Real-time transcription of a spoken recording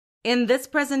In this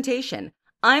presentation,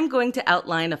 I'm going to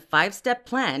outline a 5-step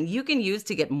plan you can use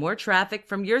to get more traffic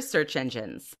from your search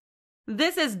engines.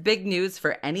 This is big news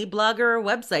for any blogger or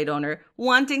website owner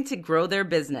wanting to grow their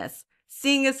business,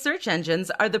 seeing as search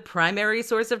engines are the primary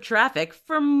source of traffic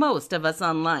for most of us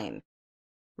online.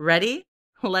 Ready?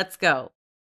 Let's go.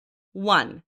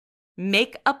 1.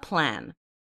 Make a plan.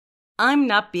 I'm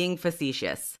not being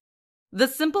facetious. The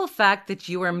simple fact that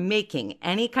you are making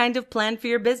any kind of plan for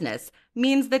your business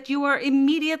means that you are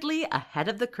immediately ahead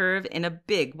of the curve in a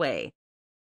big way.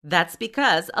 That's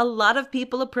because a lot of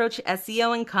people approach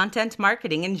SEO and content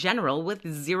marketing in general with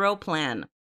zero plan.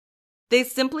 They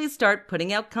simply start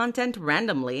putting out content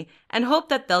randomly and hope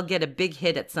that they'll get a big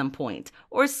hit at some point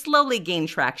or slowly gain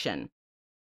traction.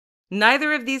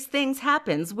 Neither of these things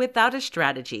happens without a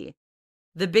strategy.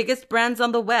 The biggest brands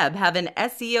on the web have an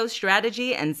SEO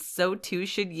strategy, and so too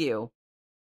should you.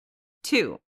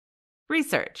 2.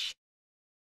 Research.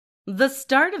 The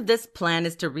start of this plan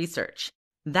is to research.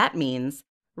 That means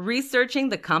researching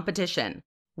the competition.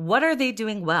 What are they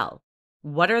doing well?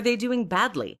 What are they doing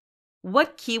badly?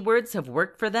 What keywords have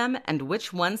worked for them and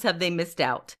which ones have they missed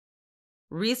out?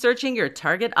 Researching your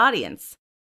target audience.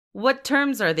 What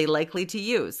terms are they likely to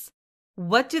use?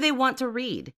 What do they want to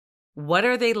read? What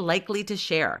are they likely to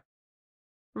share?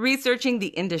 Researching the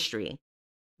industry.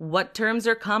 What terms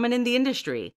are common in the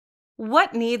industry?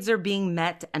 What needs are being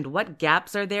met and what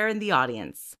gaps are there in the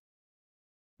audience?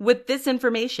 With this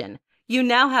information, you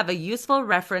now have a useful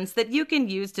reference that you can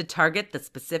use to target the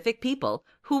specific people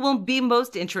who will be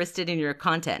most interested in your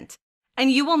content,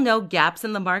 and you will know gaps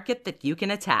in the market that you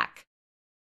can attack.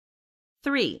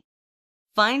 3.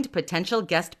 Find potential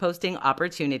guest posting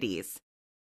opportunities.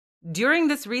 During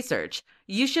this research,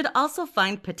 you should also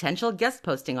find potential guest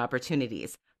posting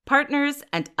opportunities, partners,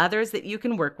 and others that you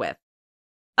can work with.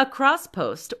 A cross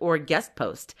post or guest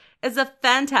post is a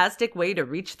fantastic way to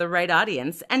reach the right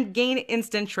audience and gain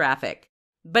instant traffic,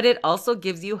 but it also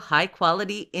gives you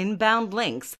high-quality inbound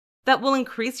links that will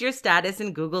increase your status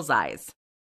in Google's eyes.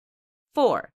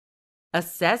 4.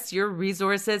 Assess your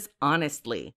resources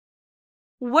honestly.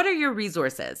 What are your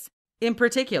resources? In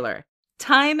particular,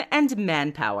 time and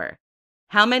manpower.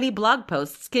 How many blog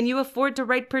posts can you afford to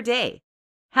write per day?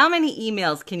 How many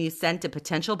emails can you send to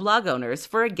potential blog owners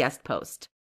for a guest post?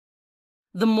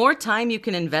 The more time you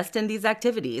can invest in these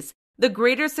activities, the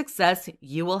greater success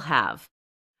you will have.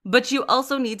 But you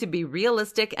also need to be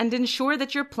realistic and ensure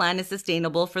that your plan is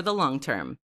sustainable for the long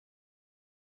term.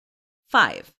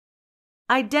 5.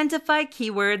 Identify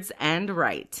keywords and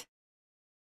write.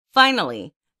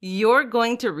 Finally, you're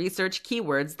going to research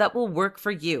keywords that will work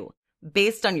for you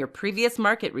based on your previous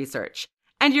market research,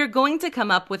 and you're going to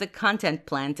come up with a content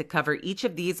plan to cover each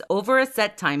of these over a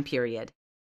set time period.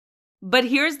 But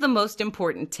here's the most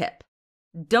important tip.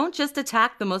 Don't just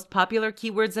attack the most popular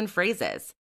keywords and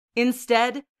phrases.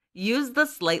 Instead, use the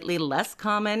slightly less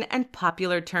common and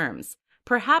popular terms,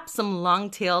 perhaps some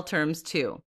long-tail terms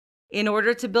too, in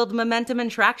order to build momentum and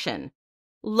traction.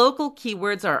 Local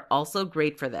keywords are also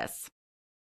great for this.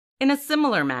 In a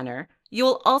similar manner,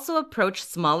 you'll also approach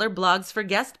smaller blogs for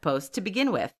guest posts to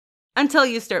begin with, until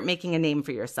you start making a name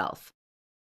for yourself.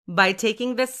 By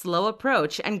taking this slow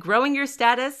approach and growing your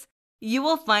status, you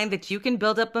will find that you can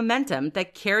build up momentum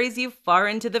that carries you far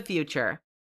into the future.